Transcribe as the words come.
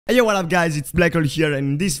Hey yo, what up guys, it's BlackRoll here, and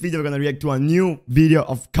in this video we're gonna react to a new video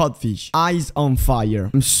of Codfish, Eyes on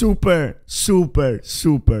Fire. I'm super curious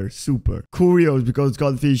because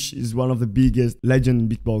Codfish is one of the biggest legend in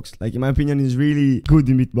beatbox. Like, in my opinion, he's really good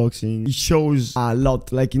in beatboxing. He shows a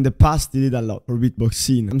lot, like in the past he did a lot for beatbox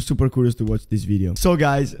scene. I'm super curious to watch this video. So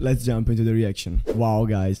guys, let's jump into the reaction. Wow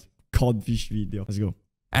guys, Codfish video, let's go.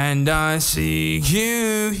 And I see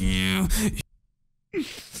you.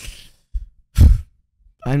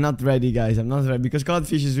 I'm not ready, guys. I'm not ready because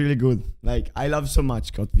Codfish is really good. Like, I love so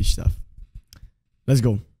much Codfish stuff. Let's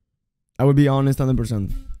go. I will be honest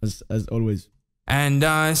 100% as always. And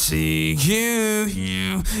I see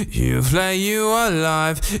you play you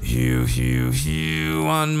alive. You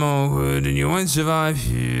want more wood and you won't survive.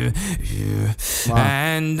 Wow.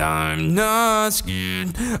 And I'm not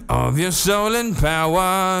scared of your soul and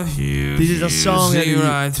power. This is a song that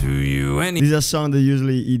right through you. This is a song that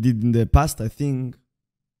usually he did in the past, I think.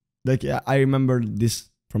 Like, yeah, I remember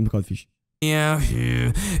this from the Codfish. Yeah,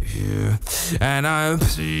 and I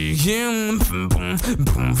see you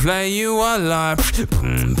play you alive.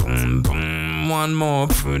 One more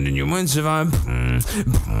food and you won't survive.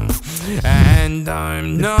 And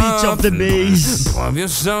I'm the not pitch of the bass of your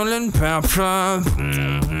soul and power.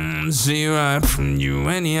 See right from you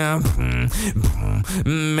anyhow.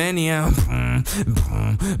 Anyhow.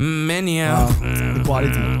 Wow, the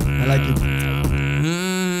quality, I like it.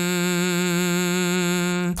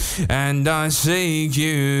 And I say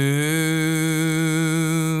you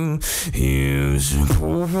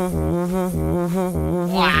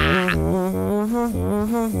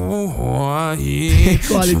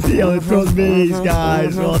quality of the front bass,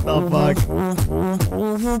 guys. What the fuck?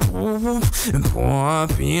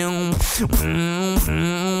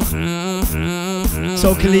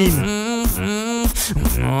 So clean.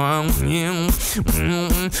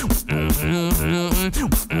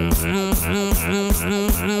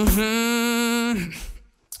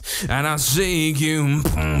 And I see you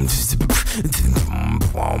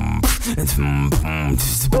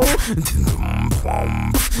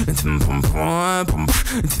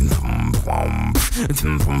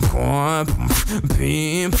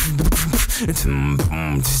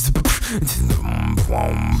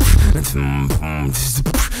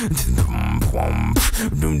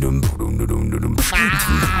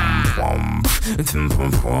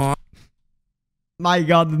My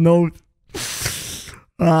god, the note.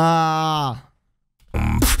 Ah.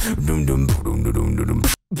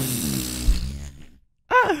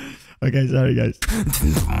 Okay, sorry guys.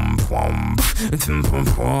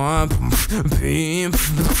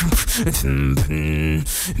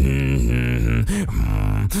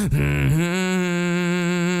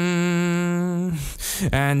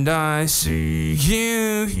 And I see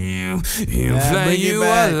you play you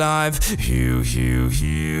alive.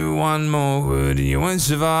 You want more wood and you won't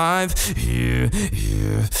survive.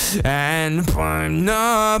 And I'm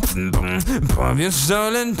up of your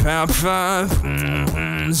soul and power.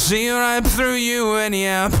 See right through you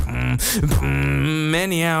anyhow.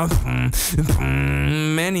 Anyhow.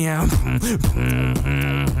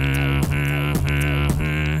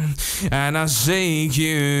 And I see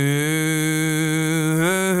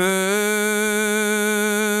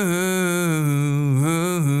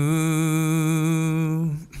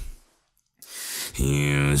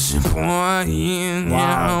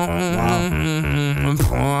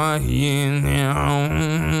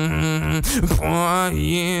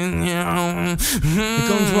The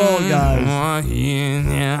control, guys.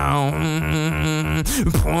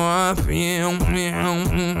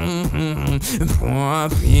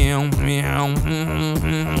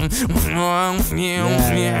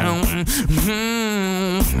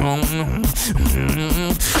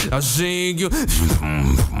 I see you.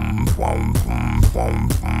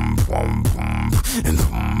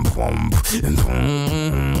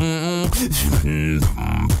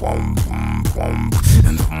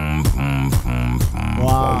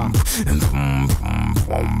 Wow.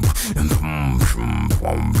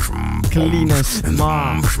 Clean as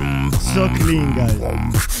mom. So clean, guys.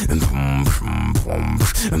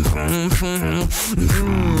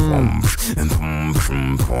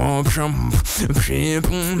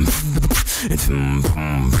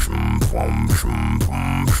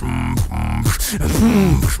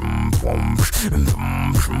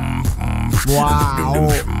 Wow.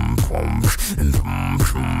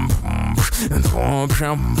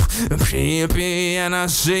 And I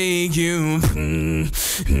see you.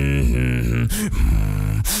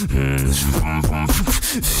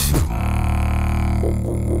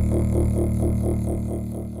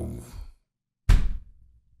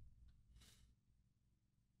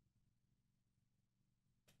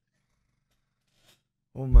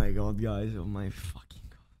 Oh my god, guys. Oh my fucking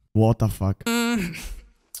god. What the fuck? And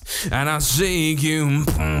I see you.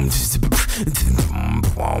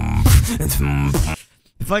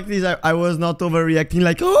 The fact is, I was not overreacting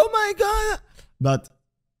like, oh my god. But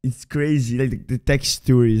it's crazy. Like the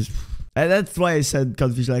texture is... And that's why I said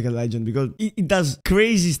Codfish like a legend, because it does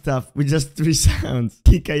crazy stuff with just 3 sounds.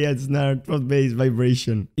 Kick, hi-hat, snare, throat bass,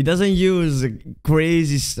 vibration. It doesn't use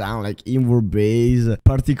crazy sound like inward bass,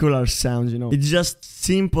 particular sounds, you know. It's just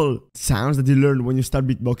simple sounds that you learn when you start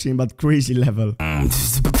beatboxing, but crazy level.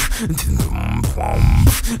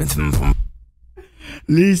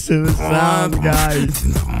 Listen to the sound, guys.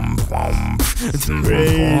 It's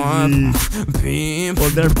crazy. All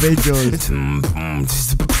their arpeggios.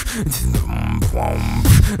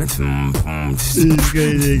 It's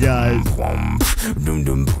crazy, guys.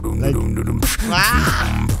 Like,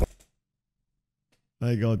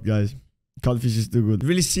 my god, guys. Codfish is too good.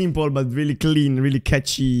 Really simple, but really clean, really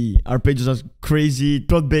catchy. Arpeggios are crazy.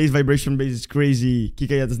 Throat bass, vibration bass is crazy. Kick,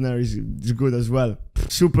 hi-hat, snare is good as well.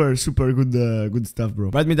 Super, super good, good stuff, bro.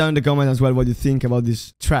 Write me down in the comments as well what you think about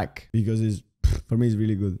this track, because it's, for me, it's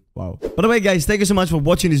really good. Wow. By the way, guys, thank you so much for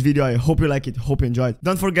watching this video. I hope you like it. Hope you enjoyed.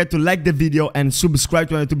 Don't forget to like the video and subscribe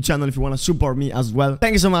to my YouTube channel if you want to support me as well.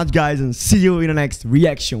 Thank you so much, guys, and see you in the next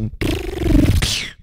reaction.